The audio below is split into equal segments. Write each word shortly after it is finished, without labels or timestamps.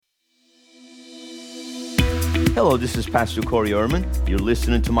Hello, this is Pastor Corey Ehrman. You're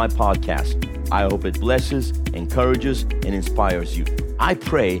listening to my podcast. I hope it blesses, encourages, and inspires you. I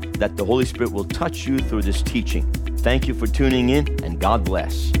pray that the Holy Spirit will touch you through this teaching. Thank you for tuning in, and God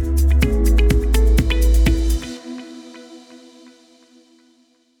bless.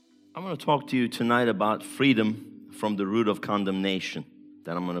 I'm going to talk to you tonight about freedom from the root of condemnation.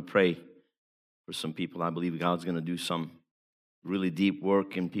 Then I'm going to pray for some people. I believe God's going to do some really deep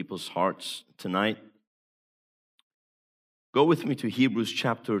work in people's hearts tonight. Go with me to Hebrews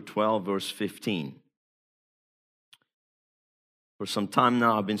chapter 12, verse 15. For some time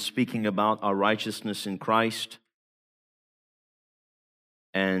now, I've been speaking about our righteousness in Christ.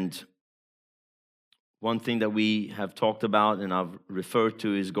 And one thing that we have talked about and I've referred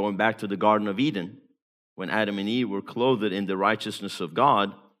to is going back to the Garden of Eden, when Adam and Eve were clothed in the righteousness of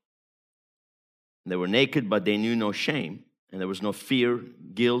God. They were naked, but they knew no shame. And there was no fear,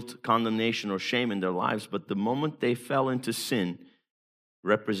 guilt, condemnation, or shame in their lives. But the moment they fell into sin,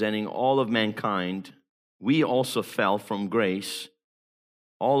 representing all of mankind, we also fell from grace.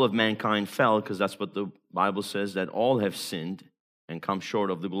 All of mankind fell, because that's what the Bible says, that all have sinned and come short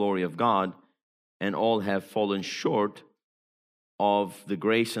of the glory of God, and all have fallen short of the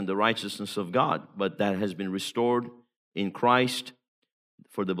grace and the righteousness of God. But that has been restored in Christ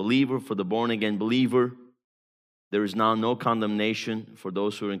for the believer, for the born-again believer. There is now no condemnation for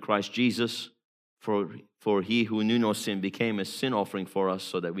those who are in Christ Jesus, for he who knew no sin became a sin offering for us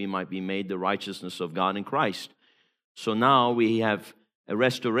so that we might be made the righteousness of God in Christ. So now we have a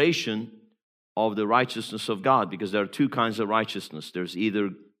restoration of the righteousness of God, because there are two kinds of righteousness. There's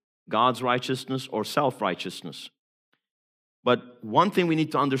either God's righteousness or self-righteousness. But one thing we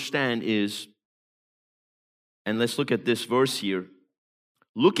need to understand is, and let's look at this verse here,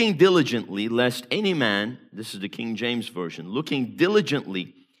 looking diligently, lest any man, this is the King James Version, looking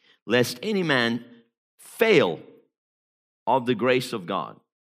diligently, lest any man fail of the grace of God.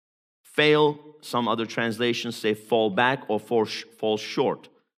 Fail, some other translations say fall back or fall short.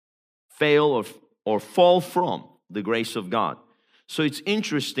 Fail or fall from the grace of God. So it's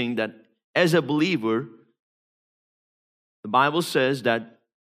interesting that as a believer, the Bible says that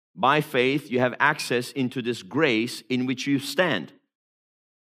by faith you have access into this grace in which you stand.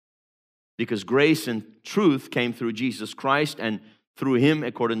 Because grace and truth came through Jesus Christ, and through Him,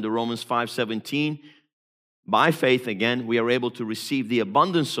 according to Romans 5:17, by faith, again, we are able to receive the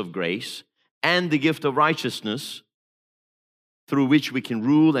abundance of grace and the gift of righteousness, through which we can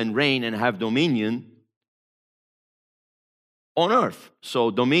rule and reign and have dominion on earth. So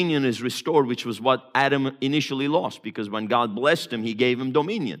dominion is restored, which was what Adam initially lost, because when God blessed him, He gave him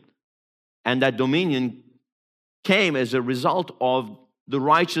dominion. And that dominion came as a result of the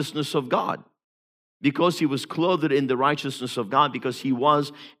righteousness of God. Because he was clothed in the righteousness of God, because he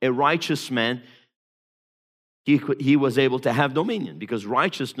was a righteous man, he was able to have dominion. Because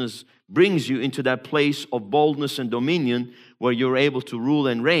righteousness brings you into that place of boldness and dominion where you're able to rule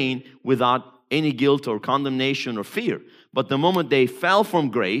and reign without any guilt or condemnation or fear. But the moment they fell from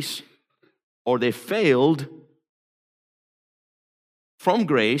grace, or they failed from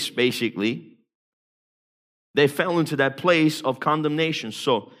grace, basically, they fell into that place of condemnation.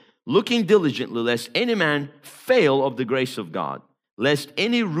 So, looking diligently, lest any man fail of the grace of God, lest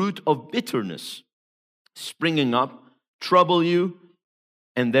any root of bitterness springing up trouble you,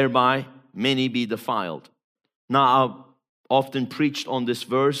 and thereby many be defiled. Now, I've often preached on this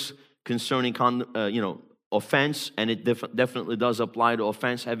verse concerning offense, and it definitely does apply to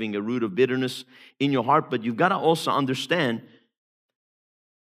offense, having a root of bitterness in your heart. But you've got to also understand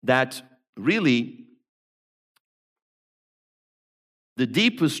that really, the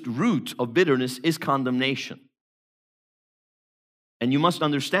deepest root of bitterness is condemnation. And you must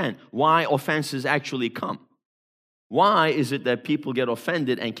understand why offenses actually come. Why is it that people get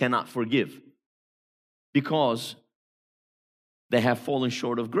offended and cannot forgive? Because they have fallen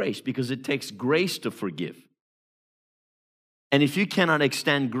short of grace. Because it takes grace to forgive. And if you cannot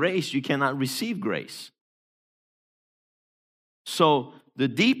extend grace, you cannot receive grace. So the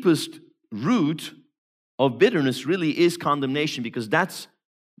deepest root of bitterness really is condemnation, because that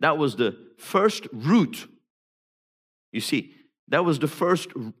was the first root. You see, that was the first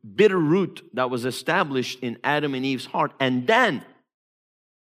bitter root that was established in Adam and Eve's heart. And then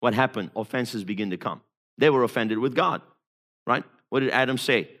what happened? Offenses begin to come. They were offended with God, right? What did Adam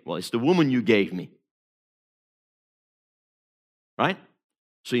say? Well, it's the woman you gave me, right?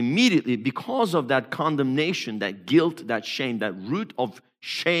 So immediately, because of that condemnation, that guilt, that shame, that root of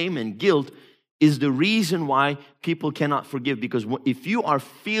shame and guilt, is the reason why people cannot forgive. Because if you are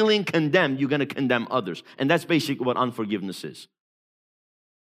feeling condemned, you're going to condemn others. And that's basically what unforgiveness is.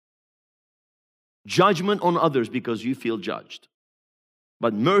 Judgment on others because you feel judged.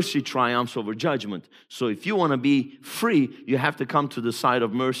 But mercy triumphs over judgment. So if you want to be free, you have to come to the side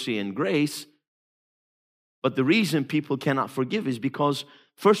of mercy and grace. But the reason people cannot forgive is because,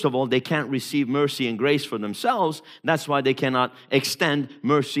 first of all, they can't receive mercy and grace for themselves. That's why they cannot extend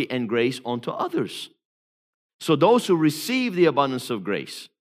mercy and grace onto others. So those who receive the abundance of grace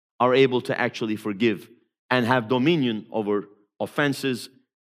are able to actually forgive and have dominion over offenses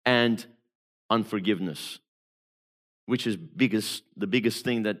and unforgiveness, which is the biggest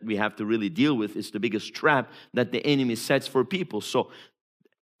thing that we have to really deal with. Is the biggest trap that the enemy sets for people. So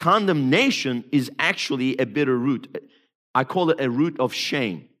condemnation is actually a bitter root. I call it a root of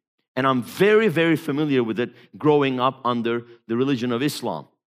shame. And I'm very, very familiar with it growing up under the religion of Islam.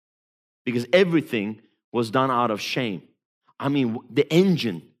 Because everything was done out of shame. I mean, the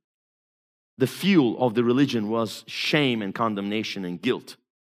engine, the fuel of the religion was shame and condemnation and guilt.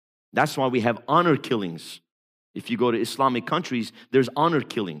 That's why we have honor killings. If you go to Islamic countries, there's honor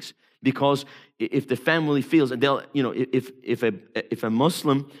killings. Because if the family feels, they'll, if a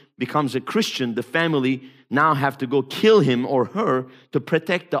Muslim becomes a Christian, the family now have to go kill him or her to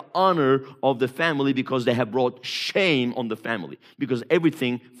protect the honor of the family, because they have brought shame on the family. Because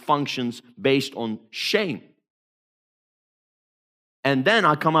everything functions based on shame. And then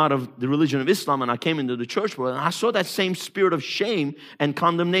I come out of the religion of Islam and I came into the church world and I saw that same spirit of shame and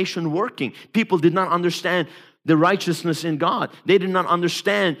condemnation working. People did not understand the righteousness in God. They did not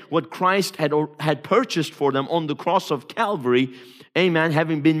understand what Christ had purchased for them on the cross of Calvary. Amen.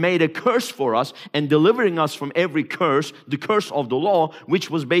 Having been made a curse for us and delivering us from every curse, the curse of the law, which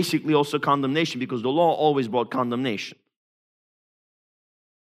was basically also condemnation, because the law always brought condemnation.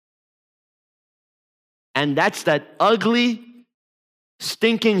 And that's that ugly,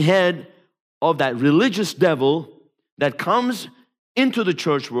 stinking head of that religious devil that comes into the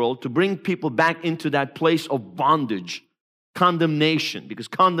church world to bring people back into that place of bondage, condemnation, because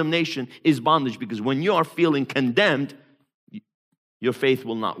condemnation is bondage. Because when you are feeling condemned, your faith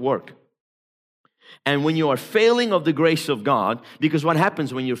will not work. And when you are failing of the grace of God, because what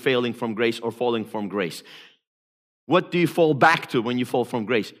happens when you're failing from grace or falling from grace? What do you fall back to when you fall from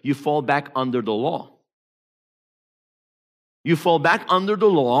grace? You fall back under the law. You fall back under the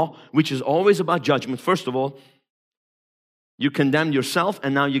law, which is always about judgment. First of all, you condemn yourself,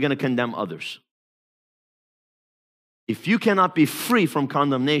 and now you're going to condemn others. If you cannot be free from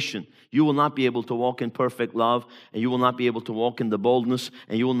condemnation, you will not be able to walk in perfect love, and you will not be able to walk in the boldness,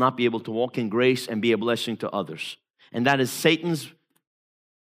 and you will not be able to walk in grace and be a blessing to others. And that is Satan's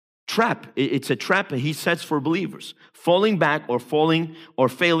trap. It's a trap he sets for believers. Falling back or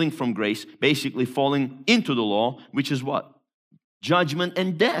failing from grace, basically falling into the law, which is what? Judgment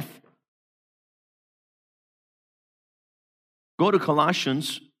and death. Go to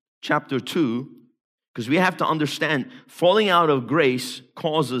Colossians chapter 2, because we have to understand falling out of grace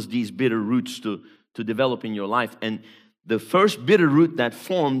causes these bitter roots to develop in your life. And the first bitter root that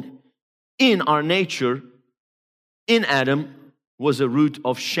formed in our nature, in Adam, was a root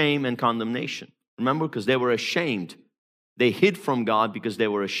of shame and condemnation. Remember? Because they were ashamed. They hid from God because they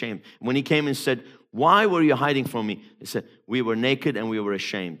were ashamed. When he came and said, "Why were you hiding from me?" He said, "We were naked and we were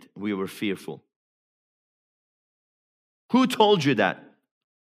ashamed. We were fearful." Who told you that?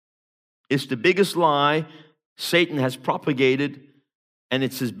 It's the biggest lie Satan has propagated, and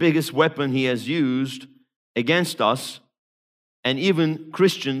it's his biggest weapon he has used against us. And even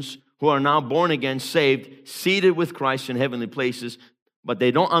Christians who are now born again, saved, seated with Christ in heavenly places, but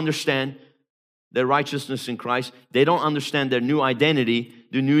they don't understand their righteousness in Christ. They don't understand their new identity,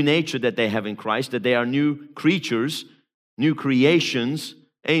 the new nature that they have in Christ, that they are new creatures, new creations,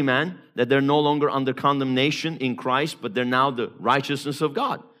 amen, that they're no longer under condemnation in Christ, but they're now the righteousness of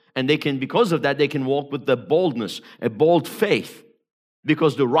God. And they can, because of that, they can walk with the boldness, a bold faith,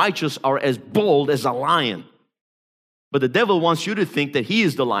 because the righteous are as bold as a lion. But the devil wants you to think that he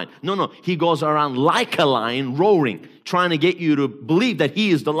is the lion. No, he goes around like a lion, roaring, trying to get you to believe that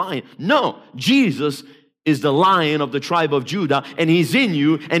he is the lion. No, Jesus is the Lion of the tribe of Judah, and he's in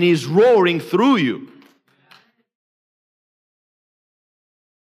you, and he's roaring through you.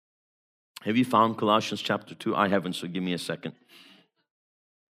 Have you found Colossians chapter 2? I haven't, so give me a second.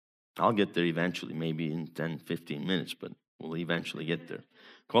 I'll get there eventually, maybe in 10, 15 minutes, but we'll eventually get there.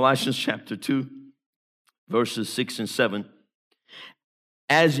 Colossians chapter 2, verses 6 and 7.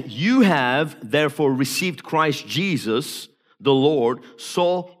 As you have therefore received Christ Jesus, the Lord,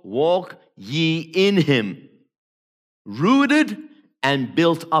 so walk ye in him, rooted and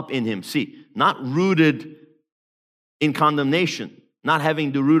built up in him. See, not rooted in condemnation, not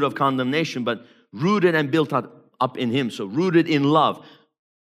having the root of condemnation, but rooted and built up in him. So rooted in love.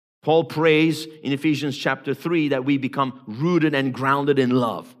 Paul prays in Ephesians chapter 3 that we become rooted and grounded in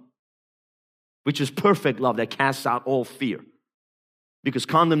love, which is perfect love that casts out all fear. Because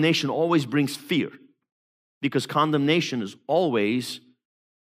condemnation always brings fear. Because condemnation is always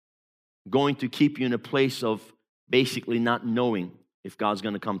going to keep you in a place of basically not knowing if God's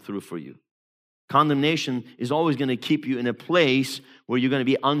going to come through for you. Condemnation is always going to keep you in a place where you're going to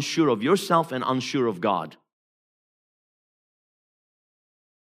be unsure of yourself and unsure of God.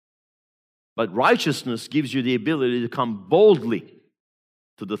 But righteousness gives you the ability to come boldly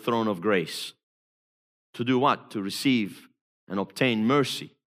to the throne of grace. To do what? To receive and obtain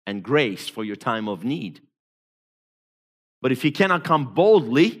mercy and grace for your time of need. But if you cannot come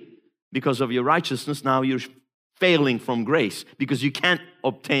boldly because of your righteousness, now you're failing from grace because you can't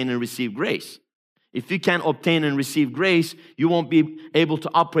obtain and receive grace. If you can't obtain and receive grace, you won't be able to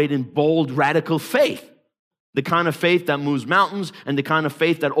operate in bold, radical faith. The kind of faith that moves mountains and the kind of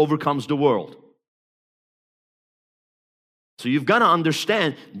faith that overcomes the world. So you've got to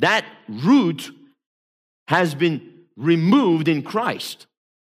understand that root has been removed in Christ.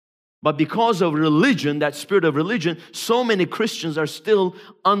 But because of religion, that spirit of religion, so many Christians are still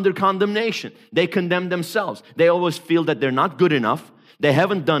under condemnation. They condemn themselves. They always feel that they're not good enough. They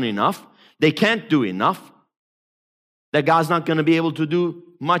haven't done enough. They can't do enough. That God's not going to be able to do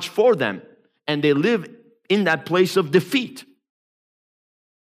much for them. And they live in that place of defeat.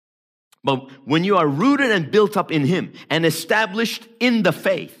 But when you are rooted and built up in Him and established in the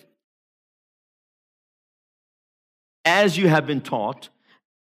faith, as you have been taught,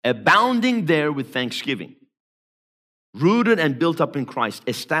 abounding there with thanksgiving, rooted and built up in Christ,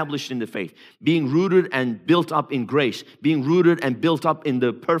 established in the faith, being rooted and built up in grace, being rooted and built up in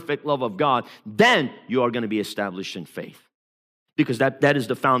the perfect love of God, then you are going to be established in faith. Because that is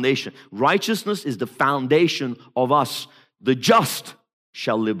the foundation. Righteousness is the foundation of us. The just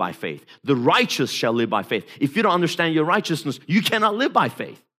shall live by faith. The righteous shall live by faith. If you don't understand your righteousness, you cannot live by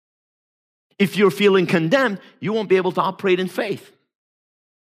faith. If you're feeling condemned, you won't be able to operate in faith.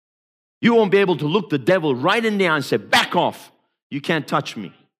 You won't be able to look the devil right in the eye and say, back off. You can't touch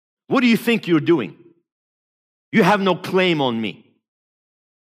me. What do you think you're doing? You have no claim on me.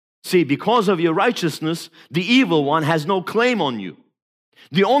 See, because of your righteousness, the evil one has no claim on you.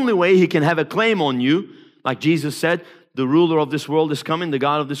 The only way he can have a claim on you, like Jesus said, the ruler of this world is coming, the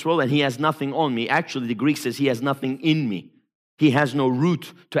God of this world, and he has nothing on me. Actually, the Greek says he has nothing in me. He has no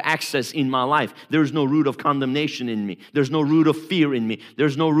root to access in my life. There's no root of condemnation in me. There's no root of fear in me.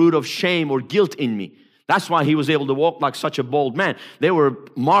 There's no root of shame or guilt in me. That's why he was able to walk like such a bold man. They were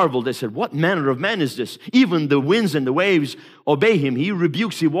marveled. They said, what manner of man is this? Even the winds and the waves obey him. He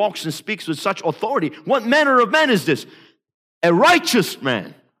rebukes, he walks and speaks with such authority. What manner of man is this? A righteous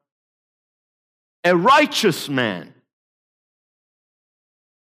man. A righteous man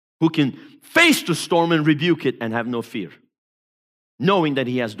who can face the storm and rebuke it and have no fear, knowing that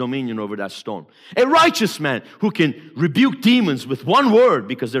he has dominion over that storm. A righteous man who can rebuke demons with one word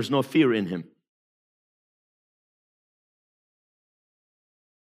because there's no fear in him.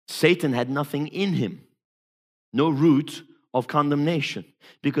 Satan had nothing in him, no root of condemnation,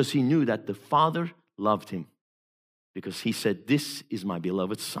 because he knew that the Father loved him. Because he said, this is my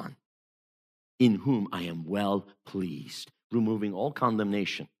beloved Son, in whom I am well pleased, removing all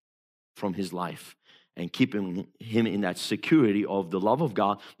condemnation from his life and keeping him in that security of the love of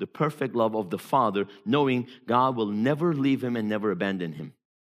God, the perfect love of the Father, knowing God will never leave him and never abandon him.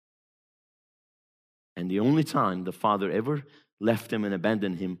 And the only time the Father ever left him and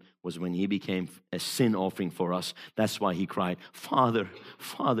abandoned him was when he became a sin offering for us. That's why he cried, Father,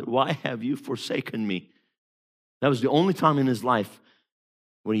 Father, why have you forsaken me? That was the only time in his life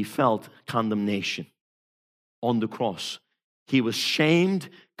where he felt condemnation on the cross. He was shamed,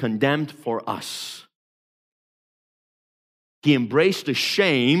 condemned for us. He embraced the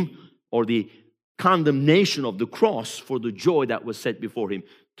shame or the condemnation of the cross for the joy that was set before him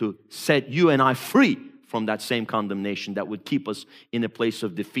to set you and I free from that same condemnation that would keep us in a place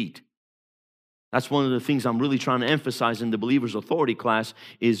of defeat. That's one of the things I'm really trying to emphasize in the believer's authority class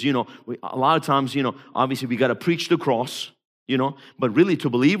is, a lot of times, obviously we got to preach the cross, but really to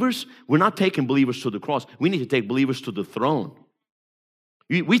believers, we're not taking believers to the cross. We need to take believers to the throne.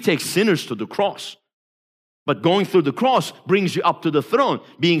 We take sinners to the cross. But going through the cross brings you up to the throne,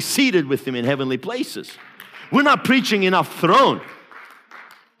 being seated with him in heavenly places. We're not preaching enough throne.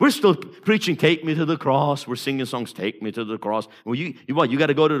 We're still preaching, take me to the cross. We're singing songs, take me to the cross. Well, you got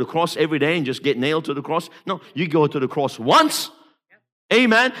to go to the cross every day and just get nailed to the cross? No, you go to the cross once.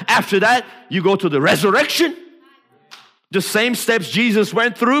 Amen. After that, you go to the resurrection. The same steps Jesus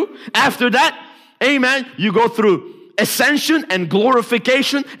went through. After that, amen, you go through ascension and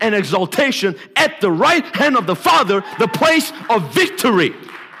glorification and exaltation at the right hand of the Father, the place of victory,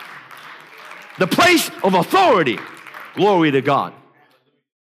 the place of authority. Glory to God.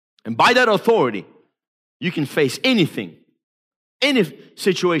 And by that authority, you can face anything, any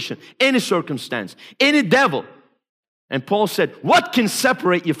situation, any circumstance, any devil. And Paul said, what can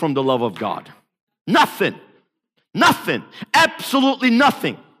separate you from the love of God? Nothing. Nothing. Absolutely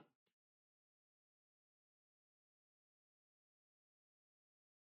nothing.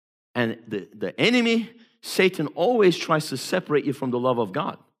 And the enemy, Satan, always tries to separate you from the love of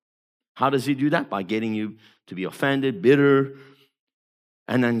God. How does he do that? By getting you to be offended, bitter,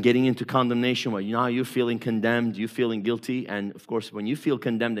 and then getting into condemnation where now you're feeling condemned, you're feeling guilty. And of course, when you feel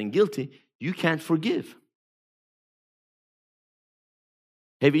condemned and guilty, you can't forgive.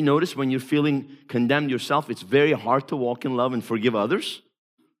 Have you noticed when you're feeling condemned yourself, it's very hard to walk in love and forgive others?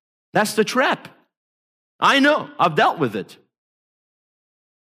 That's the trap. I know. I've dealt with it.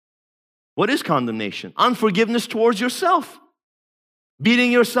 What is condemnation? Unforgiveness towards yourself.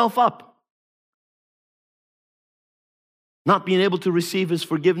 Beating yourself up. Not being able to receive His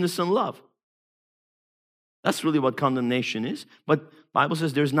forgiveness and love. That's really what condemnation is. But the Bible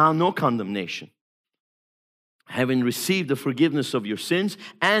says there's now no condemnation. Having received the forgiveness of your sins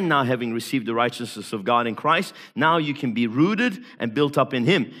and now having received the righteousness of God in Christ, now you can be rooted and built up in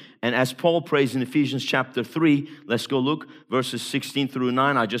Him. And as Paul prays in Ephesians chapter 3, let's go look, verses 16 through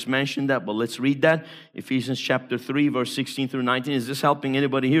 9. I just mentioned that, but let's read that. Ephesians chapter 3, verse 16 through 19. Is this helping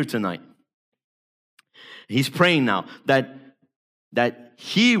anybody here tonight? He's praying now that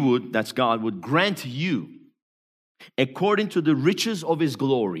He would, that's God, would grant you, according to the riches of His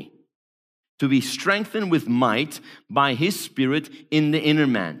glory, to be strengthened with might by His Spirit in the inner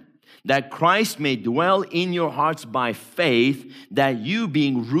man, that Christ may dwell in your hearts by faith, that you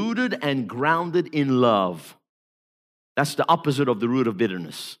being rooted and grounded in love. That's the opposite of the root of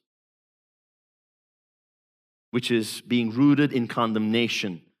bitterness, which is being rooted in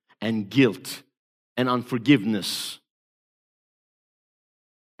condemnation and guilt and unforgiveness.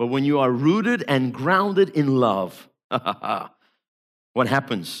 But when you are rooted and grounded in love, what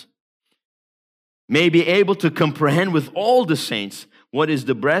happens? May be able to comprehend with all the saints what is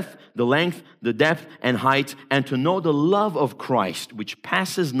the breadth, the length, the depth, and height, and to know the love of Christ, which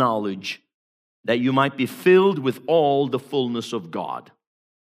passes knowledge, that you might be filled with all the fullness of God.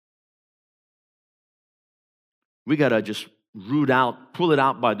 We got to just pull it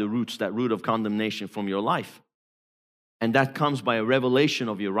out by the roots, that root of condemnation from your life. And that comes by a revelation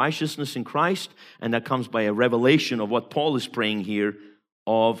of your righteousness in Christ, and that comes by a revelation of what Paul is praying here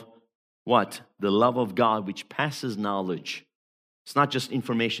of what? The love of God which passes knowledge. It's not just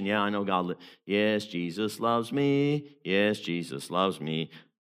information. Yeah, I know God. Yes, Jesus loves me. Yes, Jesus loves me.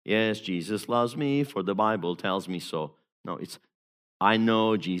 Yes, Jesus loves me, for the Bible tells me so. No, it's, I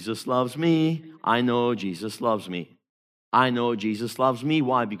know Jesus loves me. I know Jesus loves me. I know Jesus loves me.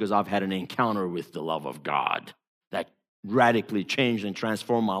 Why? Because I've had an encounter with the love of God that radically changed and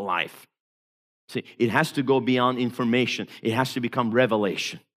transformed my life. See, it has to go beyond information. It has to become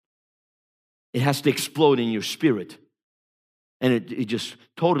revelation. It has to explode in your spirit. And it just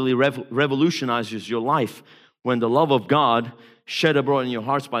totally revolutionizes your life when the love of God shed abroad in your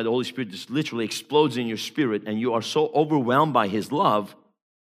hearts by the Holy Spirit just literally explodes in your spirit, and you are so overwhelmed by His love.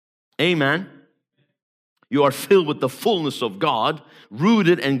 Amen. You are filled with the fullness of God,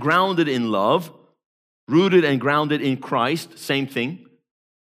 rooted and grounded in love, rooted and grounded in Christ, same thing.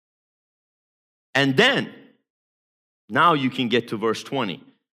 And then, now you can get to verse 20.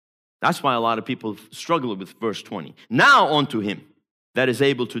 That's why a lot of people struggle with verse 20. Now unto Him that is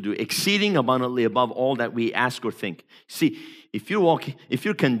able to do exceeding abundantly above all that we ask or think. See, if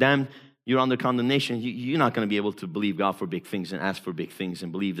you're condemned, you're under condemnation, you're not going to be able to believe God for big things and ask for big things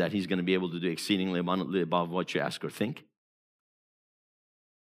and believe that He's going to be able to do exceedingly abundantly above what you ask or think.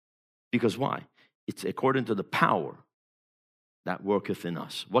 Because why? It's according to the power that worketh in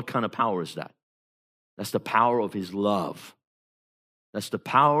us. What kind of power is that? That's the power of His love. That's the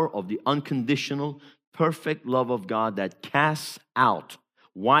power of the unconditional, perfect love of God that casts out,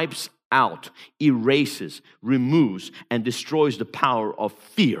 wipes out, erases, removes, and destroys the power of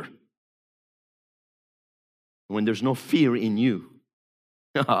fear. When there's no fear in you,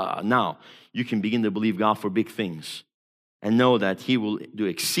 now you can begin to believe God for big things and know that He will do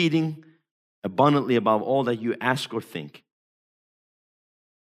exceeding abundantly above all that you ask or think.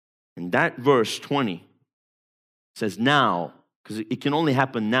 And that verse 20 says now, because it can only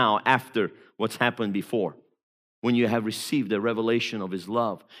happen now after what's happened before. When you have received a revelation of His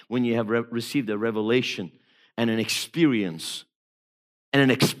love. When you have received a revelation and an experience and an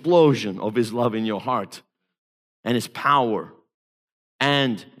explosion of His love in your heart. and His power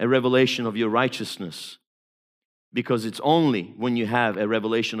and a revelation of your righteousness. Because it's only when you have a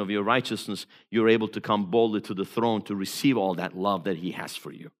revelation of your righteousness, you're able to come boldly to the throne to receive all that love that He has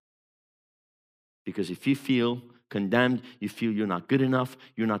for you. Because if you feel condemned, you feel you're not good enough,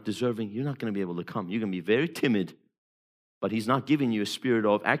 you're not deserving, you're not going to be able to come. You're going to be very timid. But He's not giving you a spirit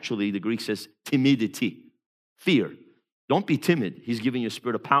of, actually the Greek says timidity, fear. Don't be timid. He's giving you a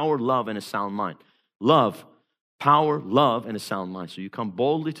spirit of power, love, and a sound mind. Love, power, love, and a sound mind. So you come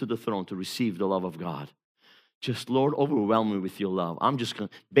boldly to the throne to receive the love of God. Just, Lord, overwhelm me with your love. I'm just going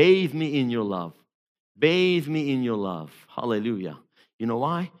to bathe me in your love. Bathe me in your love. Hallelujah. You know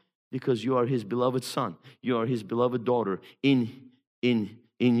why? Because you are His beloved son. You are His beloved daughter. In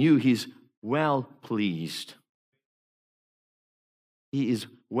you, He's well pleased. He is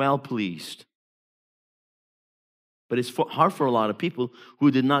well pleased. But it's hard for a lot of people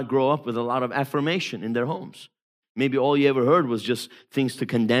who did not grow up with a lot of affirmation in their homes. Maybe all you ever heard was just things to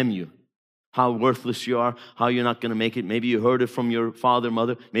condemn you. How worthless you are, how you're not going to make it. Maybe you heard it from your father,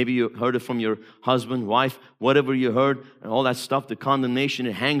 mother. Maybe you heard it from your husband, wife. Whatever you heard, and all that stuff, the condemnation,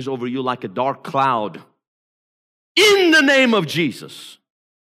 it hangs over you like a dark cloud. In the name of Jesus,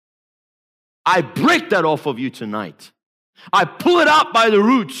 I break that off of you tonight. I pull it out by the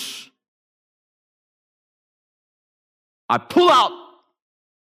roots. I pull out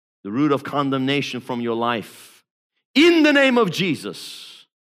the root of condemnation from your life. In the name of Jesus.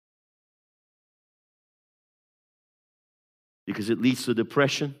 Because it leads to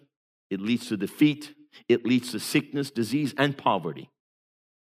depression, it leads to defeat, it leads to sickness, disease, and poverty.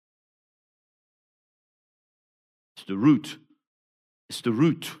 It's the root. It's the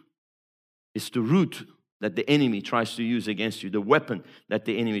root. It's the root that the enemy tries to use against you, the weapon that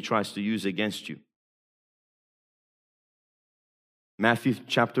the enemy tries to use against you. Matthew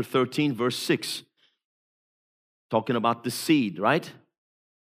chapter 13, verse 6, talking about the seed, right?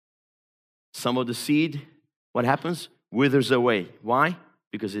 Some of the seed, what happens? Withers away. Why?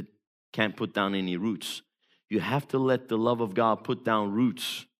 Because it can't put down any roots. You have to let the love of God put down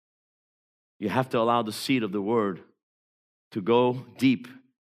roots. You have to allow the seed of the word to go deep.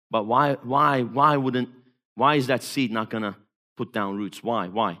 But why is that seed not going to put down roots?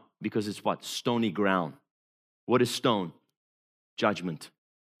 Why? Because it's what? Stony ground. What is stone? Judgment,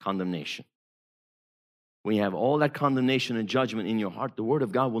 condemnation. When you have all that condemnation and judgment in your heart, the word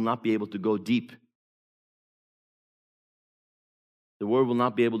of God will not be able to go deep. The word will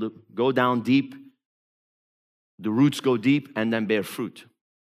not be able to go down deep. The roots go deep and then bear fruit.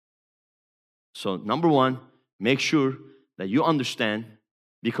 So number one, make sure that you understand,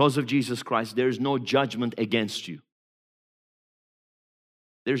 because of Jesus Christ, there is no judgment against you.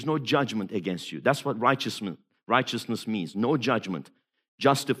 There's no judgment against you. That's what righteousness means. No judgment.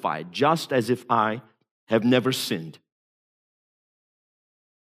 Justified, just as if I have never sinned.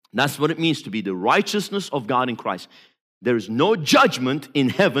 That's what it means to be the righteousness of God in Christ. There is no judgment in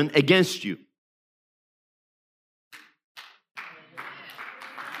heaven against you.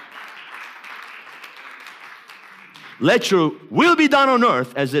 Let your will be done on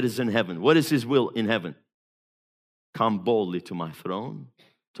earth as it is in heaven. What is His will in heaven? Come boldly to my throne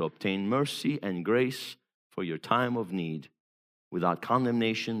to obtain mercy and grace for your time of need without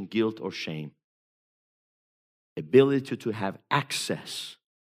condemnation, guilt, or shame. Ability to have access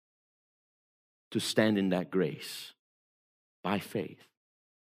to stand in that grace by faith.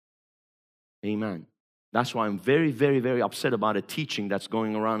 Amen. That's why I'm very, very, very upset about a teaching that's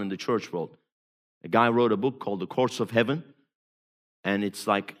going around in the church world. A guy wrote a book called The Courts of Heaven, and it's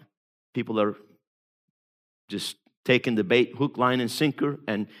like people are just taking the bait, hook, line, and sinker,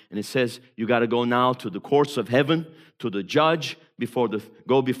 and it says you got to go now to the courts of heaven, to the judge,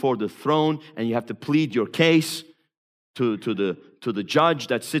 go before the throne, and you have to plead your case to the judge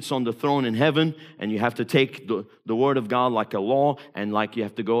that sits on the throne in heaven, and you have to take the word of God like a law, and like you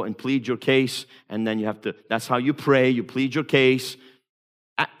have to go and plead your case, and then that's how you pray, you plead your case.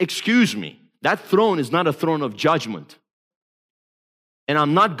 Excuse me, that throne is not a throne of judgment. And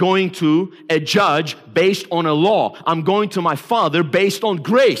I'm not going to a judge based on a law. I'm going to my Father based on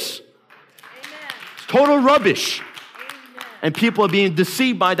grace. Amen. It's total rubbish. Amen. And people are being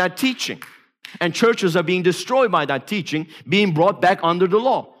deceived by that teaching. And churches are being destroyed by that teaching, being brought back under the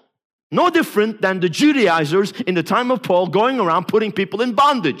law. No different than the Judaizers in the time of Paul going around putting people in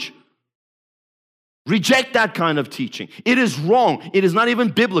bondage. Reject that kind of teaching. It is wrong. It is not even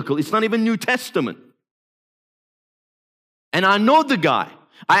biblical. It's not even New Testament. And I know the guy.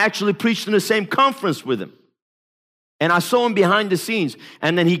 I actually preached in the same conference with him. And I saw him behind the scenes.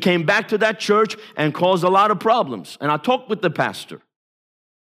 And then he came back to that church and caused a lot of problems. And I talked with the pastor.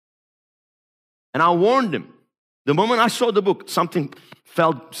 And I warned him. The moment I saw the book, something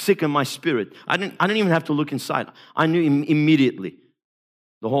felt sick in my spirit. I didn't even have to look inside. I knew immediately.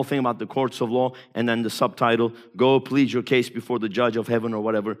 The whole thing about the courts of law, and then the subtitle, go plead your case before the judge of heaven or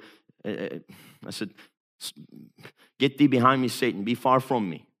whatever. I said, get thee behind me, Satan. Be far from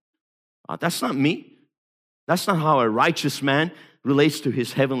me. That's not me. That's not how a righteous man relates to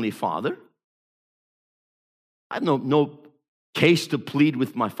his heavenly Father. I have no case to plead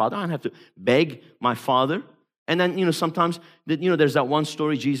with my Father. I don't have to beg my Father. And then, sometimes, there's that one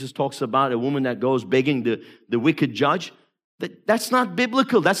story Jesus talks about, a woman that goes begging the wicked judge. That's not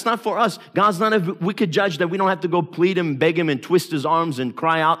biblical. That's not for us. God's not a wicked judge that we don't have to go plead him, beg him, and twist his arms and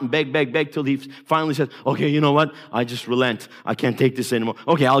cry out and beg till he finally says, okay, you know what? I just relent. I can't take this anymore.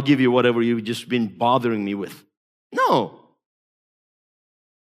 Okay, I'll give you whatever you've just been bothering me with. No.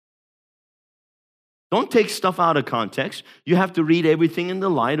 Don't take stuff out of context. You have to read everything in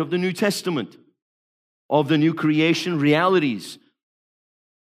the light of the New Testament, of the new creation realities.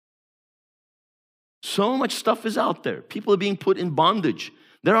 So much stuff is out there. People are being put in bondage.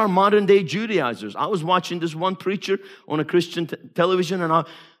 There are modern day Judaizers. I was watching this one preacher on a Christian television, and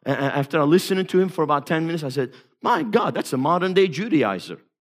after I listened to him for about 10 minutes, I said, my God, that's a modern day Judaizer.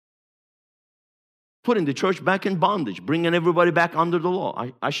 Putting the church back in bondage, bringing everybody back under the law.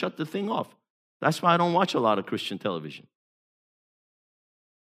 I shut the thing off. That's why I don't watch a lot of Christian television.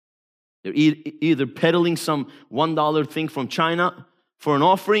 They're either peddling some $1 thing from China for an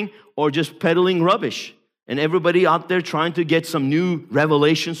offering, or just peddling rubbish. And everybody out there trying to get some new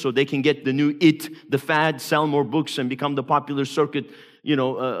revelation so they can get the new the fad, sell more books, and become the popular circuit,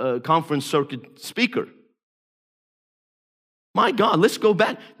 conference circuit speaker. My God, let's go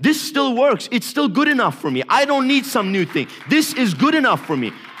back. This still works. It's still good enough for me. I don't need some new thing. This is good enough for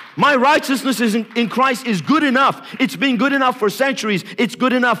me. My righteousness in Christ is good enough. It's been good enough for centuries. It's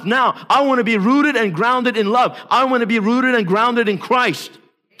good enough now. I want to be rooted and grounded in love. I want to be rooted and grounded in Christ.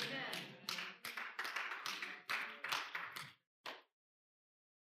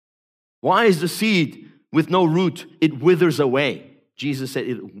 Why is the seed with no root? It withers away. Jesus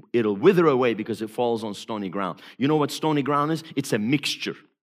said it'll wither away because it falls on stony ground. You know what stony ground is? It's a mixture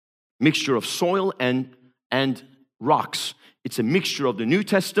of soil and rocks. It's a mixture of the New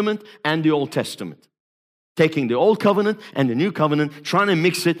Testament and the Old Testament. Taking the Old Covenant and the New Covenant, trying to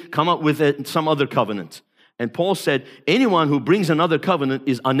mix it, come up with some other covenant. And Paul said, anyone who brings another covenant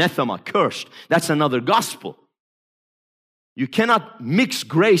is anathema, cursed. That's another gospel. You cannot mix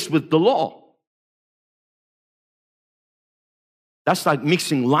grace with the law. That's like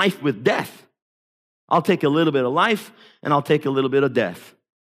mixing life with death. I'll take a little bit of life and I'll take a little bit of death.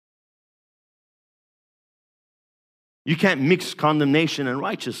 You can't mix condemnation and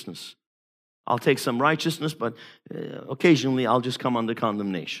righteousness. I'll take some righteousness, but occasionally I'll just come under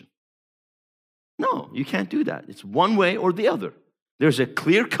condemnation. No, you can't do that. It's one way or the other. There's a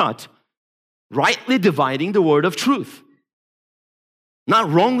clear cut, rightly dividing the word of truth.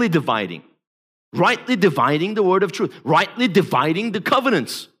 Not wrongly dividing. Rightly dividing the word of truth. Rightly dividing the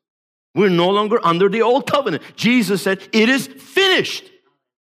covenants. We're no longer under the old covenant. Jesus said, it is finished.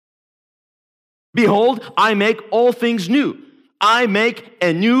 Behold, I make all things new. I make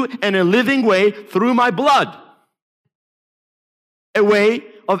a new and a living way through my blood. A way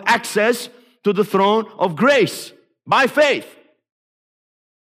of access to the throne of grace by faith.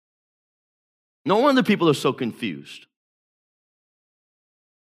 No wonder people are so confused.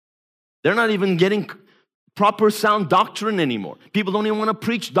 They're not even getting proper sound doctrine anymore. People don't even want to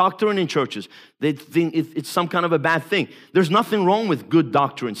preach doctrine in churches. They think it's some kind of a bad thing. There's nothing wrong with good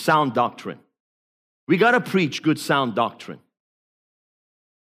doctrine, sound doctrine. We got to preach good, sound doctrine.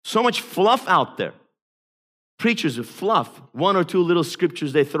 So much fluff out there. Preachers of fluff. One or two little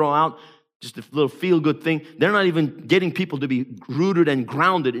scriptures they throw out, just a little feel-good thing. They're not even getting people to be rooted and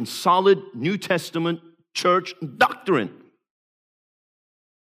grounded in solid New Testament church doctrine.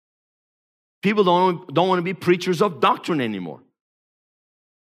 People don't want to be preachers of doctrine anymore.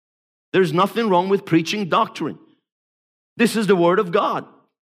 There's nothing wrong with preaching doctrine. This is the Word of God.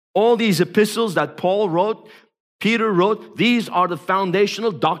 All these epistles that Paul wrote, Peter wrote, these are the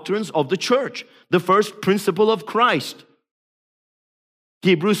foundational doctrines of the church. The first principle of Christ.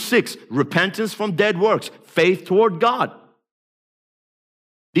 Hebrews 6, repentance from dead works, faith toward God.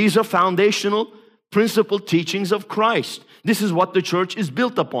 These are foundational principle teachings of Christ. This is what the church is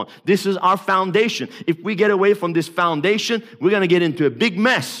built upon. This is our foundation. If we get away from this foundation, we're going to get into a big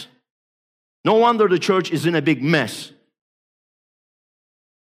mess. No wonder the church is in a big mess.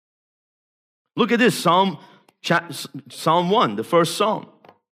 Look at this, Psalm 1, the first Psalm.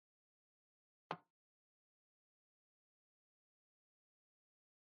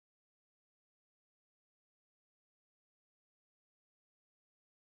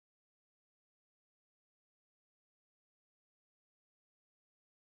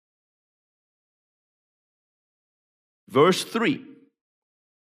 Verse 3.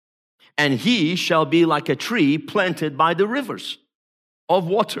 And he shall be like a tree planted by the rivers of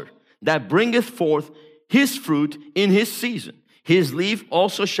water, that bringeth forth his fruit in his season. His leaf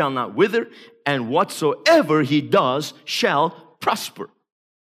also shall not wither, and whatsoever he does shall prosper.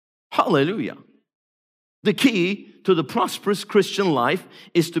 Hallelujah. The key to the prosperous Christian life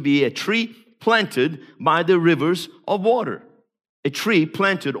is to be a tree planted by the rivers of water. A tree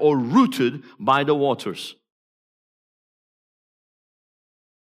planted or rooted by the waters.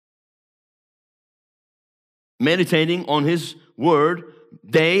 Meditating on His word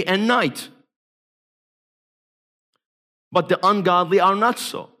day and night. But the ungodly are not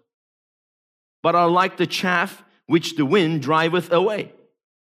so, but are like the chaff which the wind driveth away.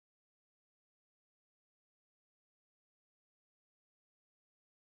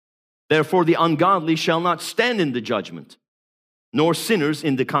 Therefore the ungodly shall not stand in the judgment, nor sinners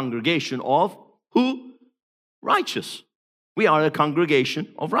in the congregation of who? Righteous. We are a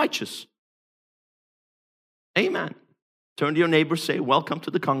congregation of righteous. Amen. Turn to your neighbor, say, welcome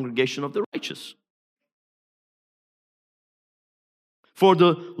to the congregation of the righteous. For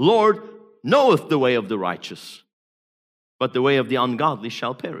the Lord knoweth the way of the righteous, but the way of the ungodly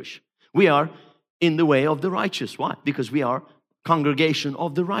shall perish. We are in the way of the righteous. Why? Because we are congregation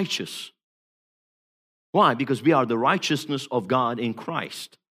of the righteous. Why? Because we are the righteousness of God in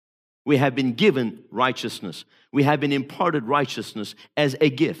Christ. We have been given righteousness. We have been imparted righteousness as a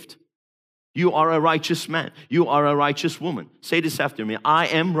gift. You are a righteous man. You are a righteous woman. Say this after me. I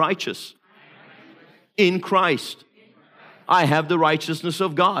am righteous in Christ. I have the righteousness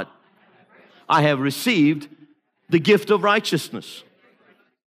of God. I have received the gift of righteousness.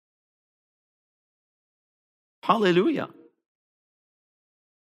 Hallelujah.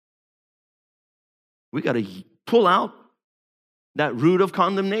 We got to pull out that root of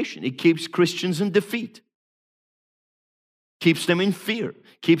condemnation. It keeps Christians in defeat. Keeps them in fear.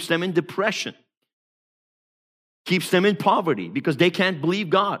 Keeps them in depression. Keeps them in poverty because they can't believe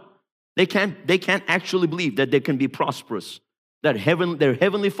God. They can't actually believe that they can be prosperous. That their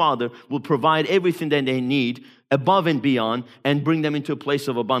Heavenly Father will provide everything that they need above and beyond and bring them into a place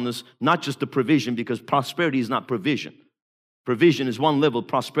of abundance, not just the provision, because prosperity is not provision. Provision is one level,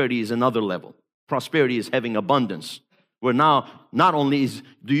 prosperity is another level. Prosperity is having abundance. Where now, not only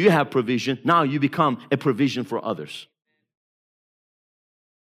do you have provision, now you become a provision for others.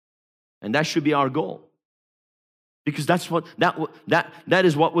 And that should be our goal. Because that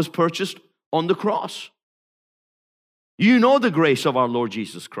is what was purchased on the cross. You know the grace of our Lord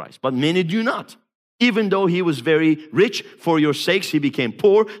Jesus Christ, but many do not. Even though He was very rich, for your sakes He became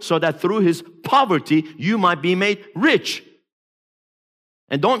poor, so that through His poverty you might be made rich.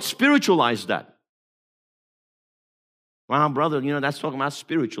 And don't spiritualize that. Well, brother, that's talking about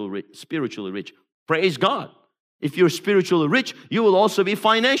spiritually rich. Praise God. If you're spiritually rich, you will also be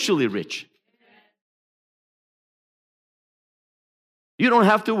financially rich. You don't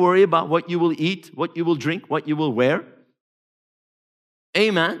have to worry about what you will eat, what you will drink, what you will wear.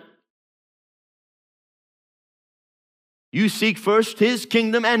 Amen. You seek first His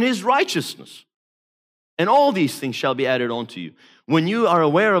kingdom and His righteousness, and all these things shall be added unto you. When you are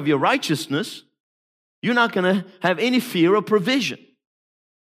aware of your righteousness, you're not going to have any fear of provision.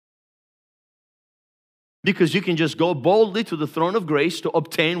 Because you can just go boldly to the throne of grace to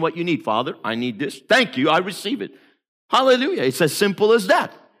obtain what you need. Father, I need this. Thank you, I receive it. Hallelujah. It's as simple as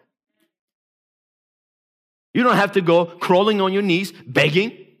that. You don't have to go crawling on your knees,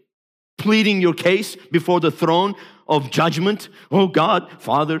 begging, pleading your case before the throne of judgment. Oh God,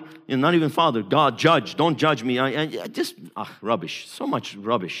 Father, and not even Father, God, judge, don't judge me. Rubbish, so much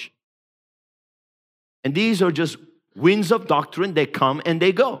rubbish. And these are just winds of doctrine. They come and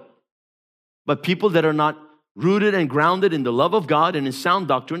they go. But people that are not rooted and grounded in the love of God and in sound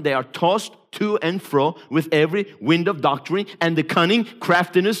doctrine, they are tossed to and fro with every wind of doctrine and the cunning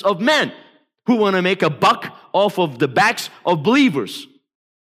craftiness of men who want to make a buck off of the backs of believers.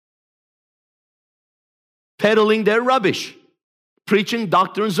 Peddling their rubbish, preaching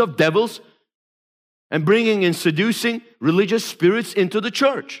doctrines of devils, and bringing and seducing religious spirits into the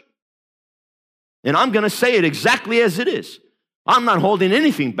church. And I'm going to say it exactly as it is. I'm not holding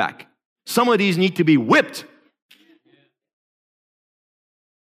anything back. Some of these need to be whipped.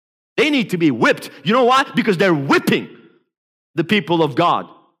 They need to be whipped. You know why? Because they're whipping the people of God.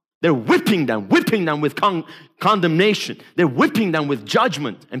 They're whipping them with condemnation. They're whipping them with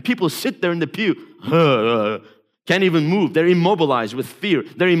judgment. And people sit there in the pew, can't even move. They're immobilized with fear.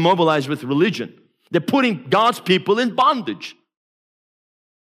 They're immobilized with religion. They're putting God's people in bondage.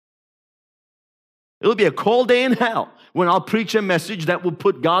 It'll be a cold day in hell when I'll preach a message that will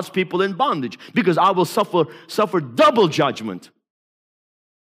put God's people in bondage, because I will suffer double judgment.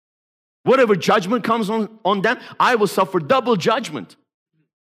 Whatever judgment comes on them, I will suffer double judgment.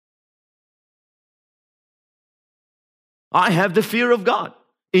 I have the fear of God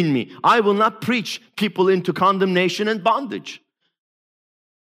in me. I will not preach people into condemnation and bondage.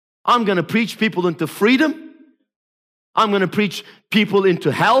 I'm going to preach people into freedom. I'm going to preach people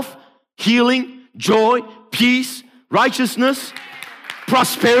into health, healing, joy, peace, righteousness,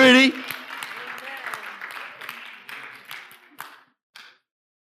 prosperity.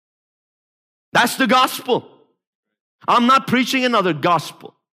 That's the gospel. I'm not preaching another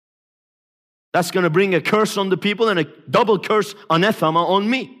gospel. That's going to bring a curse on the people and a double curse, anathema, on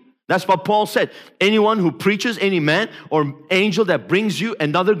me. That's what Paul said. Anyone who preaches, any man or angel that brings you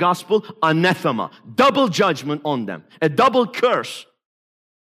another gospel, anathema. Double judgment on them. A double curse.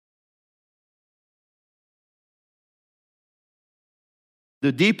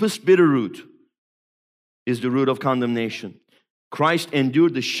 The deepest bitter root is the root of condemnation. Christ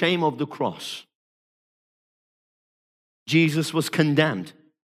endured the shame of the cross. Jesus was condemned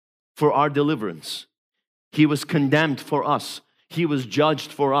for our deliverance. He was condemned for us. He was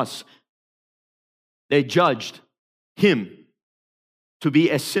judged for us. They judged Him to be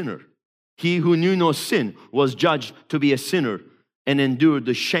a sinner. He who knew no sin was judged to be a sinner and endured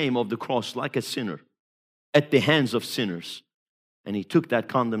the shame of the cross like a sinner at the hands of sinners. And He took that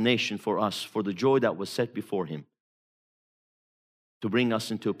condemnation for us, for the joy that was set before Him, to bring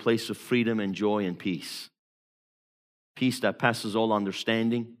us into a place of freedom and joy and peace. Peace that passes all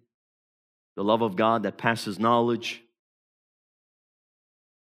understanding. The love of God that passes knowledge.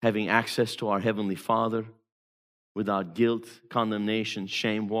 Having access to our Heavenly Father without guilt, condemnation,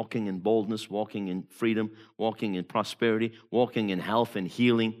 shame, walking in boldness, walking in freedom, walking in prosperity, walking in health and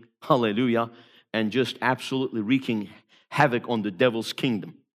healing. Hallelujah. And just absolutely wreaking havoc on the devil's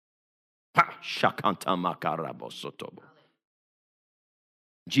kingdom.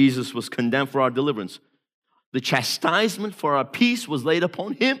 Jesus was condemned for our deliverance. The chastisement for our peace was laid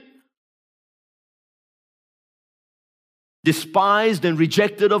upon Him. Despised and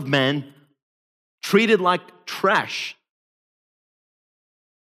rejected of men, treated like trash.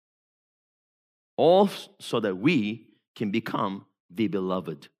 All so that we can become the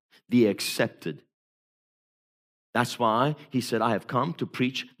beloved, the accepted. That's why He said, I have come to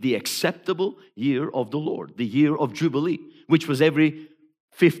preach the acceptable year of the Lord, the year of Jubilee, which was every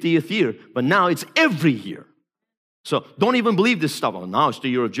 50th year, but now it's every year. So don't even believe this stuff. Oh, now it's the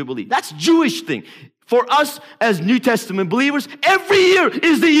year of Jubilee. That's Jewish thing. For us as New Testament believers, every year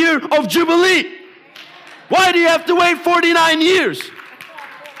is the year of Jubilee. Why do you have to wait 49 years?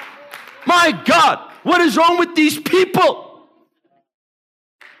 My God, what is wrong with these people?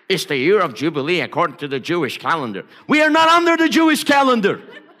 It's the year of Jubilee according to the Jewish calendar. We are not under the Jewish calendar.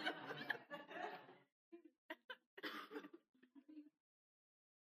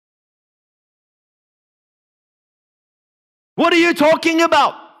 What are you talking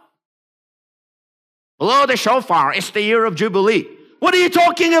about? Blow the shofar, it's the year of Jubilee. What are you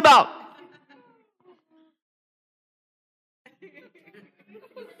talking about?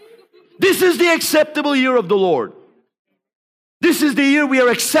 This is the acceptable year of the Lord. This is the year we are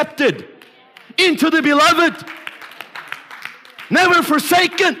accepted into the beloved. Never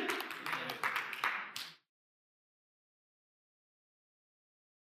forsaken.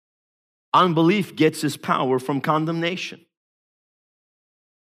 Unbelief gets its power from condemnation.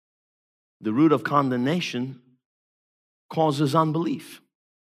 The root of condemnation causes unbelief.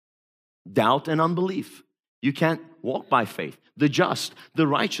 Doubt and unbelief. You can't walk by faith. The just, the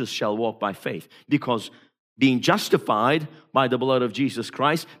righteous shall walk by faith. Because being justified by the blood of Jesus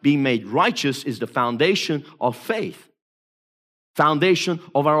Christ, being made righteous is the foundation of faith. Foundation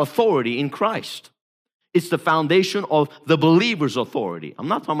of our authority in Christ. It's the foundation of the believer's authority. I'm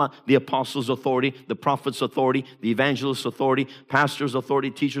not talking about the apostles' authority, the prophet's authority, the evangelist's authority, pastor's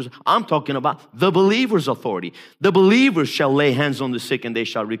authority, teachers. I'm talking about the believer's authority. The believers shall lay hands on the sick and they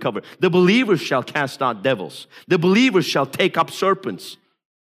shall recover. The believers shall cast out devils. The believers shall take up serpents.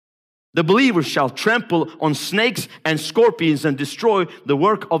 The believers shall trample on snakes and scorpions and destroy the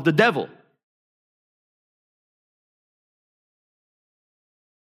work of the devil.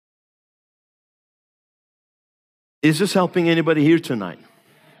 Is this helping anybody here tonight?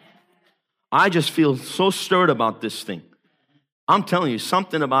 I just feel so stirred about this thing. I'm telling you,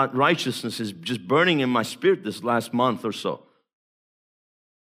 something about righteousness is just burning in my spirit this last month or so.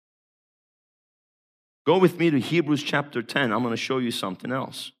 Go with me to Hebrews chapter 10. I'm going to show you something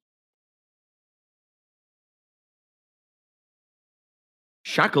else.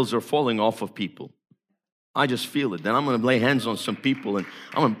 Shackles are falling off of people. I just feel it. Then I'm going to lay hands on some people, and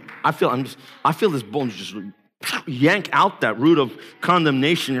I feel this bone just yank out that root of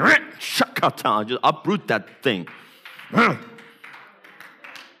condemnation. Shakata, just uproot that thing.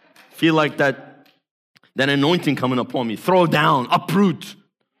 Feel like that anointing coming upon me. Throw down, uproot.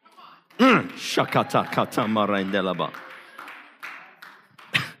 Shakata kata maraindelaba.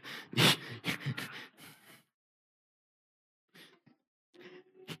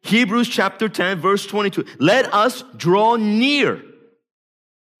 Hebrews chapter 10, verse 22. Let us draw near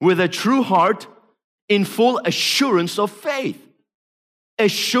with a true heart in full assurance of faith.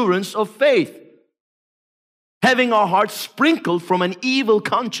 Assurance of faith. Having our hearts sprinkled from an evil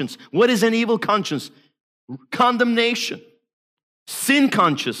conscience. What is an evil conscience? Condemnation, sin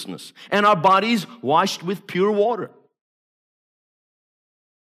consciousness, and our bodies washed with pure water.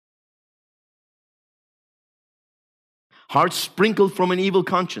 Hearts sprinkled from an evil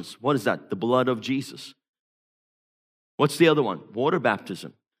conscience. What is that? The blood of Jesus. What's the other one? Water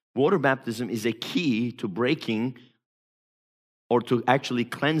baptism. Water baptism is a key to breaking or to actually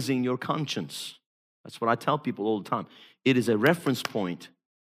cleansing your conscience. That's what I tell people all the time. It is a reference point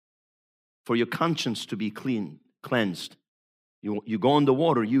for your conscience to be cleansed. You go in the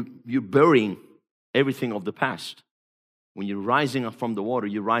water, you're burying everything of the past. When you're rising up from the water,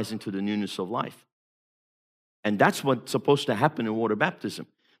 you rise into the newness of life. And that's what's supposed to happen in water baptism.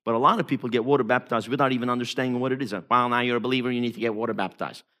 But a lot of people get water baptized without even understanding what it is. Well, now you're a believer, you need to get water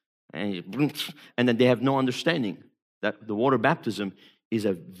baptized. And then they have no understanding that the water baptism is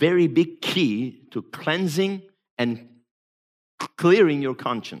a very big key to cleansing and clearing your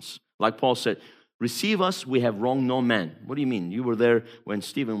conscience. Like Paul said, receive us, we have wronged no man. What do you mean? You were there when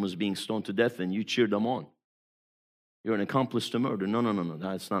Stephen was being stoned to death and you cheered them on. You're an accomplice to murder. No,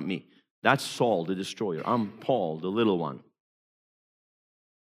 that's not me. That's Saul, the destroyer. I'm Paul, the little one.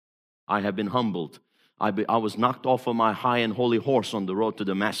 I have been humbled. I was knocked off of my high and holy horse on the road to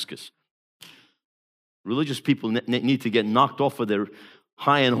Damascus. Religious people need to get knocked off of their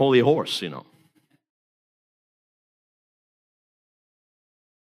high and holy horse, you know.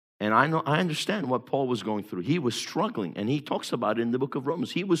 And I understand what Paul was going through. He was struggling, and he talks about it in the book of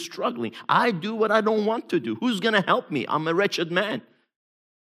Romans. He was struggling. I do what I don't want to do. Who's going to help me? I'm a wretched man.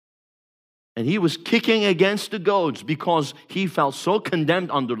 And he was kicking against the goads because he felt so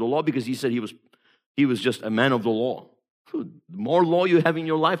condemned under the law, because he said he was just a man of the law. The more law you have in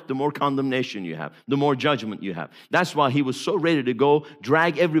your life, the more condemnation you have, the more judgment you have. That's why he was so ready to go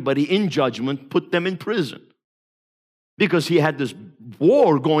drag everybody in judgment, put them in prison. Because he had this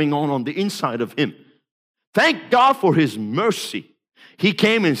war going on the inside of him. Thank God for his mercy. He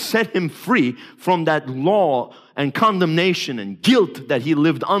came and set him free from that law and condemnation and guilt that he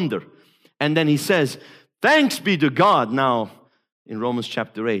lived under. And then he says, thanks be to God. Now, in Romans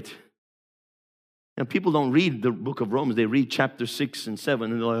chapter 8. And people don't read the book of Romans. They read chapter 6 and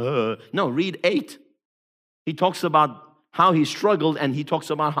 7. And they're like, No, read 8. He talks about how he struggled, and he talks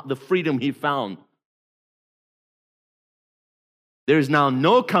about the freedom he found. There is now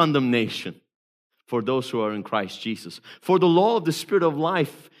no condemnation for those who are in Christ Jesus. For the law of the Spirit of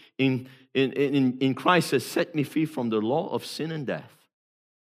life in Christ has set me free from the law of sin and death.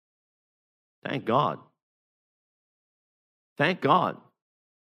 Thank God. Thank God.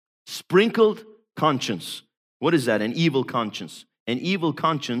 Sprinkled conscience. What is that? An evil conscience. An evil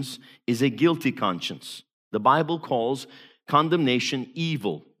conscience is a guilty conscience. The Bible calls condemnation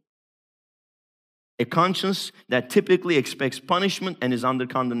evil. A conscience that typically expects punishment and is under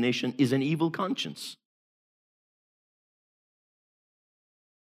condemnation is an evil conscience.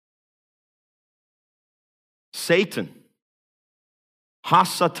 Satan.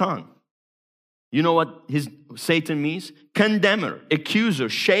 Hasatan. You know what Satan means? Condemner, accuser,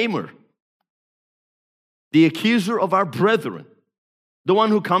 shamer. The accuser of our brethren. The one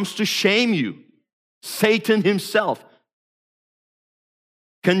who comes to shame you. Satan himself.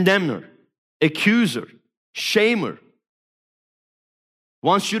 Condemner, accuser, shamer.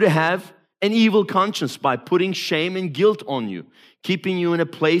 Wants you to have an evil conscience by putting shame and guilt on you. Keeping you in a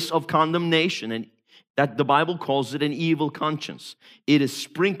place of condemnation. And that the Bible calls it an evil conscience. It is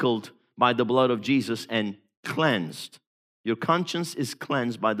sprinkled by the blood of Jesus and cleansed. Your conscience is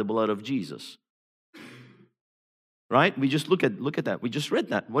cleansed by the blood of Jesus. Right? We just look at that. We just read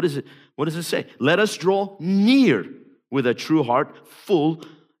that. What is it? What does it say? Let us draw near with a true heart, full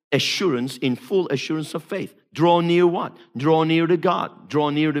assurance of faith. Draw near what? Draw near to God.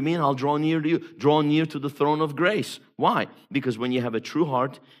 Draw near to me and I'll draw near to you. Draw near to the throne of grace. Why? Because when you have a true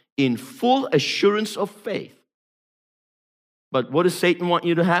heart in full assurance of faith. But what does Satan want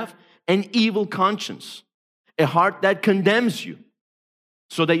you to have? An evil conscience, a heart that condemns you,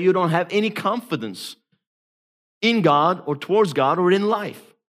 so that you don't have any confidence in God or towards God or in life.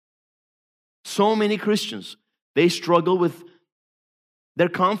 So many Christians, they struggle with their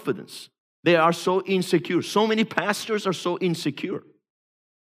confidence. They are so insecure. So many pastors are so insecure.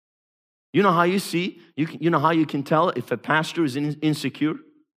 You know how you see? You know how you can tell if a pastor is insecure?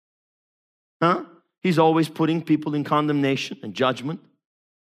 Huh? He's always putting people in condemnation and judgment,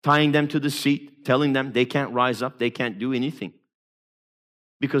 tying them to the seat, telling them they can't rise up, they can't do anything.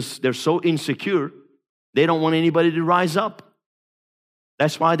 Because they're so insecure, they don't want anybody to rise up.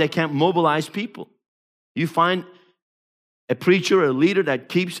 That's why they can't mobilize people. You find a preacher, a leader that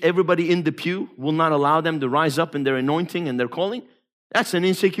keeps everybody in the pew, will not allow them to rise up in their anointing and their calling. That's an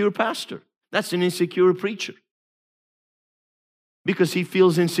insecure pastor. That's an insecure preacher. Because he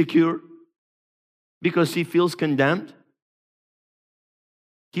feels insecure, because he feels condemned,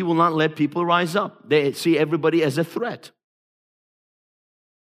 he will not let people rise up. They see everybody as a threat.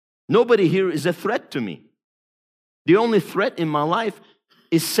 Nobody here is a threat to me. The only threat in my life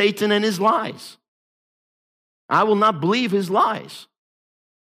is Satan and his lies. I will not believe his lies.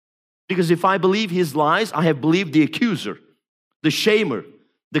 Because if I believe his lies, I have believed the accuser, the shamer,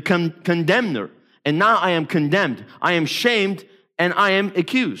 the condemner. And now I am condemned. I am shamed and I am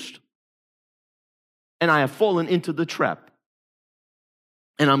accused. And I have fallen into the trap.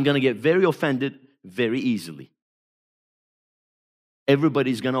 And I'm going to get very offended very easily.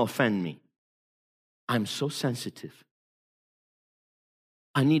 Everybody's going to offend me. I'm so sensitive.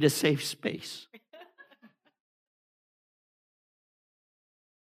 I need a safe space.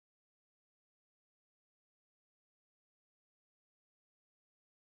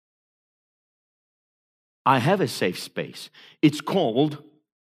 I have a safe space. It's called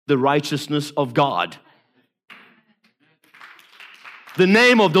the righteousness of God. The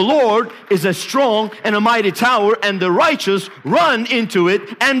name of the Lord is a strong and a mighty tower, and the righteous run into it,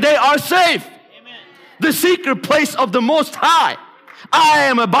 and they are safe. Amen. The secret place of the Most High. I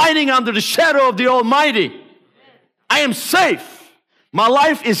am abiding under the shadow of the Almighty. I am safe. My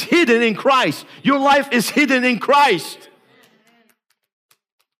life is hidden in Christ. Your life is hidden in Christ.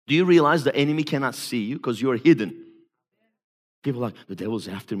 Do you realize the enemy cannot see you because you're hidden? People are like, the devil's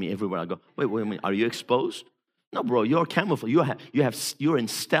after me everywhere I go. Wait a minute, are you exposed? No, bro, you're camouflaged. You're in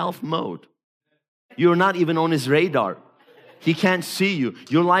stealth mode. You're not even on his radar. He can't see you.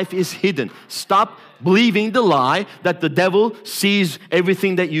 Your life is hidden. Stop believing the lie that the devil sees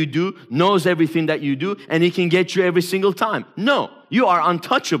everything that you do, knows everything that you do, and he can get you every single time. No, you are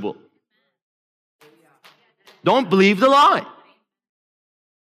untouchable. Don't believe the lie.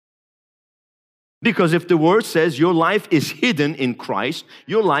 Because if the word says your life is hidden in Christ,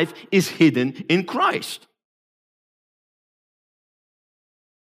 your life is hidden in Christ.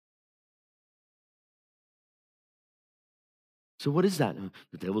 So what is that?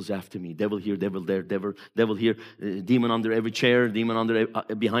 The devil's after me. Devil here, devil there, devil here. Demon under every chair, demon under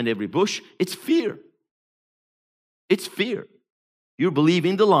behind every bush. It's fear. It's fear. You're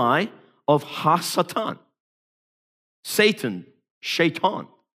believing the lie of Ha-Satan. Satan, Shaitan,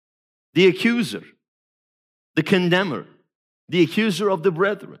 the accuser, the condemner, the accuser of the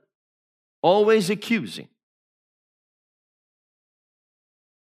brethren. Always accusing.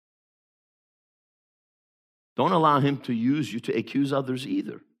 Don't allow him to use you to accuse others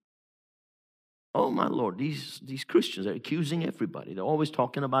either. Oh my Lord, these Christians are accusing everybody. They're always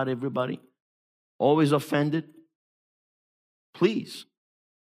talking about everybody, always offended. Please,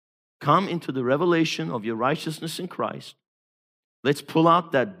 come into the revelation of your righteousness in Christ. Let's pull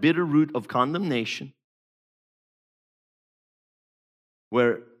out that bitter root of condemnation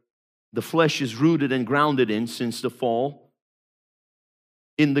where the flesh is rooted and grounded in since the fall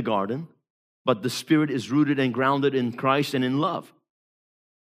in the garden. But the Spirit is rooted and grounded in Christ and in love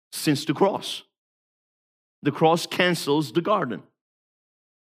since the cross. The cross cancels the garden.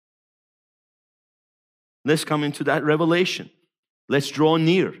 Let's come into that revelation. Let's draw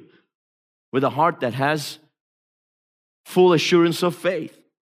near with a heart that has full assurance of faith.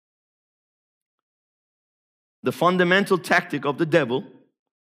 The fundamental tactic of the devil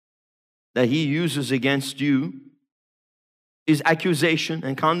that he uses against you is accusation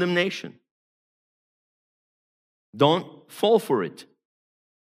and condemnation. Don't fall for it.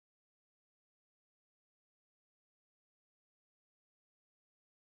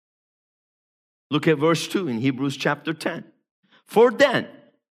 Look at verse 2 in Hebrews chapter 10. For then,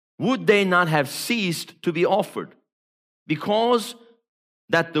 would they not have ceased to be offered? Because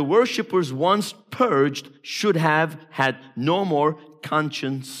that the worshipers once purged should have had no more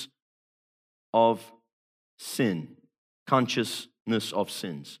conscience of sin. Consciousness of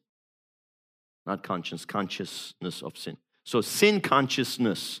sins. Not conscience, consciousness of sin. So sin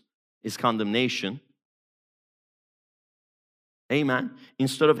consciousness is condemnation. Amen.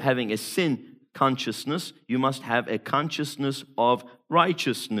 Instead of having a sin consciousness, you must have a consciousness of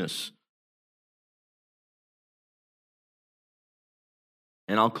righteousness.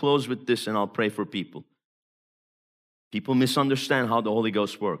 And I'll close with this and I'll pray for people. People misunderstand how the Holy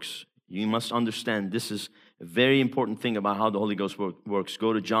Ghost works. You must understand this is a very important thing about how the Holy Ghost works.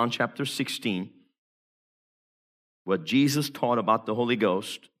 Go to John chapter 16. What Jesus taught about the Holy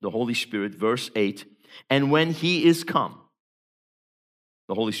Ghost, the Holy Spirit, verse 8. And when He is come,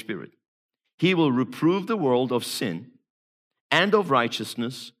 the Holy Spirit, He will reprove the world of sin and of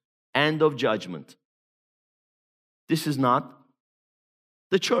righteousness and of judgment. This is not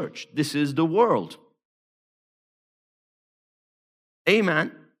the church. This is the world.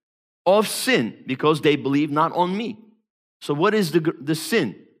 Amen. Of sin, because they believe not on me. So what is the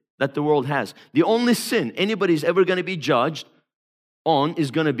sin that the world has? The only sin anybody's ever going to be judged on is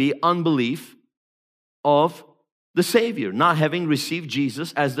going to be unbelief of the Savior, not having received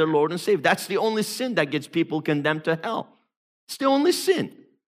Jesus as their Lord and Savior. That's the only sin that gets people condemned to hell. It's the only sin.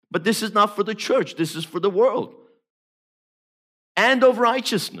 But this is not for the church. This is for the world. And of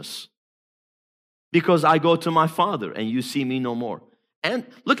righteousness, because I go to my Father and you see me no more. And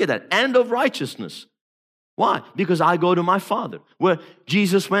look at that, and of righteousness. Why? Because I go to my Father. Where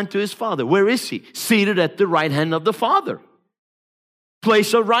Jesus went to His Father. Where is He? Seated at the right hand of the Father.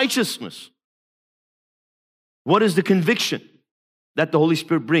 Place of righteousness. What is the conviction that the Holy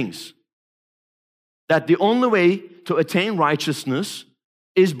Spirit brings? That the only way to attain righteousness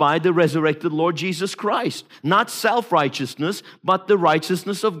is by the resurrected Lord Jesus Christ. Not self-righteousness, but the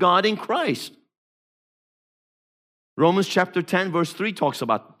righteousness of God in Christ. Romans chapter 10 verse 3 talks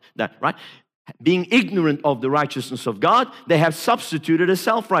about that, right? Being ignorant of the righteousness of God, they have substituted a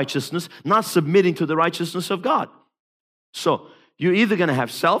self-righteousness, not submitting to the righteousness of God. So, you're either going to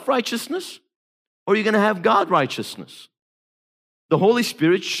have self-righteousness or you're going to have God righteousness. The Holy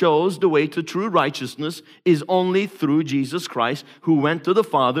Spirit shows the way to true righteousness is only through Jesus Christ, who went to the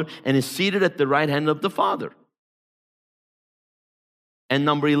Father and is seated at the right hand of the Father. And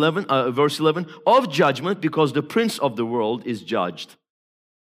number 11, verse 11, of judgment, because the prince of the world is judged.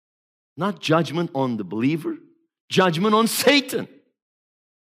 Not judgment on the believer, judgment on Satan.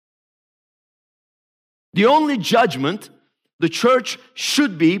 The only judgment the church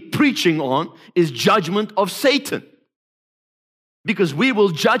should be preaching on is judgment of Satan. Because we will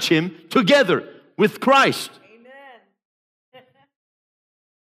judge him together with Christ. Amen.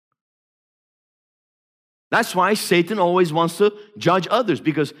 That's why Satan always wants to judge others,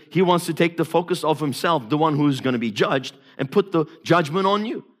 because he wants to take the focus of himself, the one who's going to be judged, and put the judgment on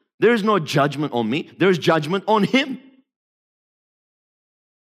you. There is no judgment on me. There's judgment on him.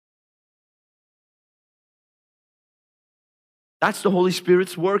 That's the Holy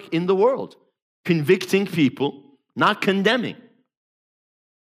Spirit's work in the world. Convicting people, not condemning.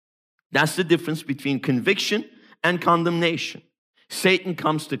 That's the difference between conviction and condemnation. Satan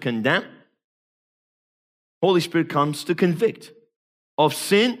comes to condemn. Holy Spirit comes to convict of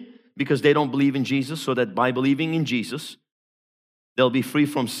sin, because they don't believe in Jesus, so that by believing in Jesus, they'll be free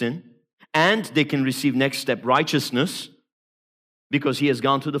from sin. And they can receive next step, righteousness, because he has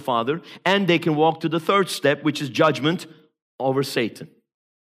gone to the Father. And they can walk to the third step, which is judgment over Satan.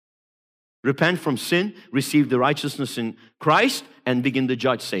 Repent from sin, receive the righteousness in Christ, and begin to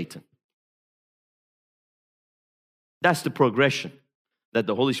judge Satan. That's the progression that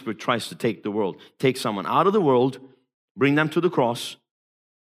the Holy Spirit tries to take the world. Take someone out of the world, bring them to the cross,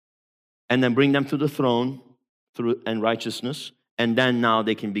 and then bring them to the throne through and righteousness, and then now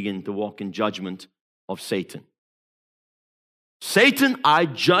they can begin to walk in judgment of Satan. Satan, I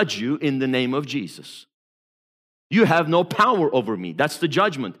judge you in the name of Jesus. You have no power over me. That's the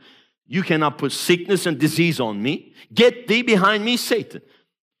judgment. You cannot put sickness and disease on me. Get thee behind me, Satan.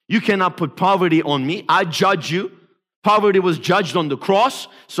 You cannot put poverty on me. I judge you. Poverty was judged on the cross,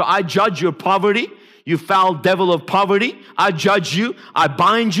 so I judge your poverty. You foul devil of poverty. I judge you. I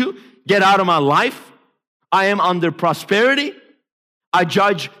bind you. Get out of my life. I am under prosperity. I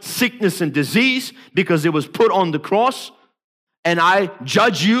judge sickness and disease because it was put on the cross. And I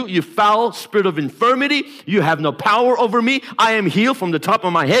judge you, you foul spirit of infirmity. You have no power over me. I am healed from the top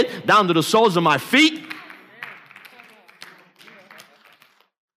of my head down to the soles of my feet.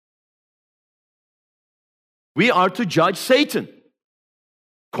 We are to judge Satan.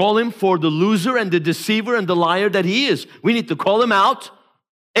 Call him for the loser and the deceiver and the liar that he is. We need to call him out,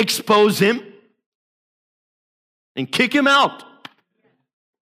 expose him, and kick him out.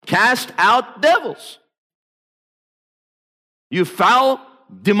 Cast out devils. You foul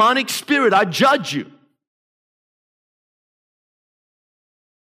demonic spirit, I judge you.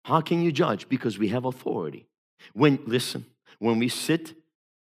 How can you judge? Because we have authority. Listen, when we sit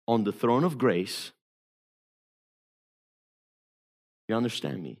on the throne of grace, you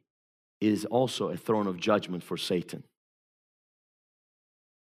understand me, it is also a throne of judgment for Satan.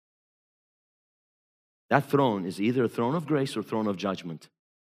 That throne is either a throne of grace or throne of judgment.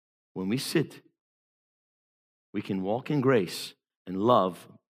 When we sit, we can walk in grace and love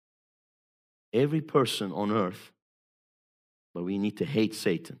every person on earth, but we need to hate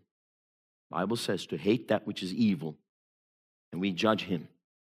Satan. The Bible says to hate that which is evil, and we judge him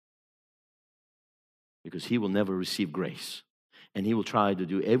because he will never receive grace, and he will try to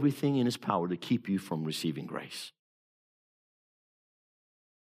do everything in his power to keep you from receiving grace.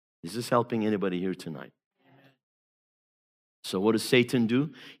 Is this helping anybody here tonight? So what does Satan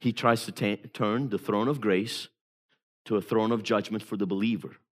do? He tries to turn the throne of grace to a throne of judgment for the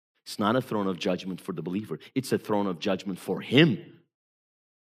believer. It's not a throne of judgment for the believer. It's a throne of judgment for him.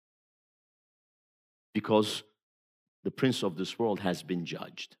 Because the prince of this world has been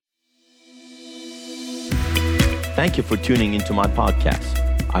judged. Thank you for tuning into my podcast.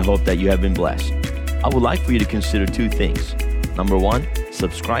 I hope that you have been blessed. I would like for you to consider two things. Number one,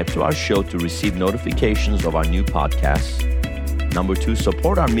 subscribe to our show to receive notifications of our new podcasts. Number two,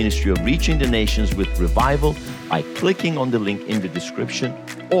 support our ministry of reaching the nations with revival by clicking on the link in the description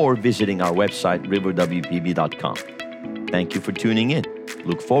or visiting our website, riverwpb.com. Thank you for tuning in.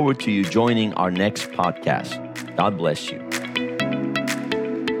 Look forward to you joining our next podcast. God bless you.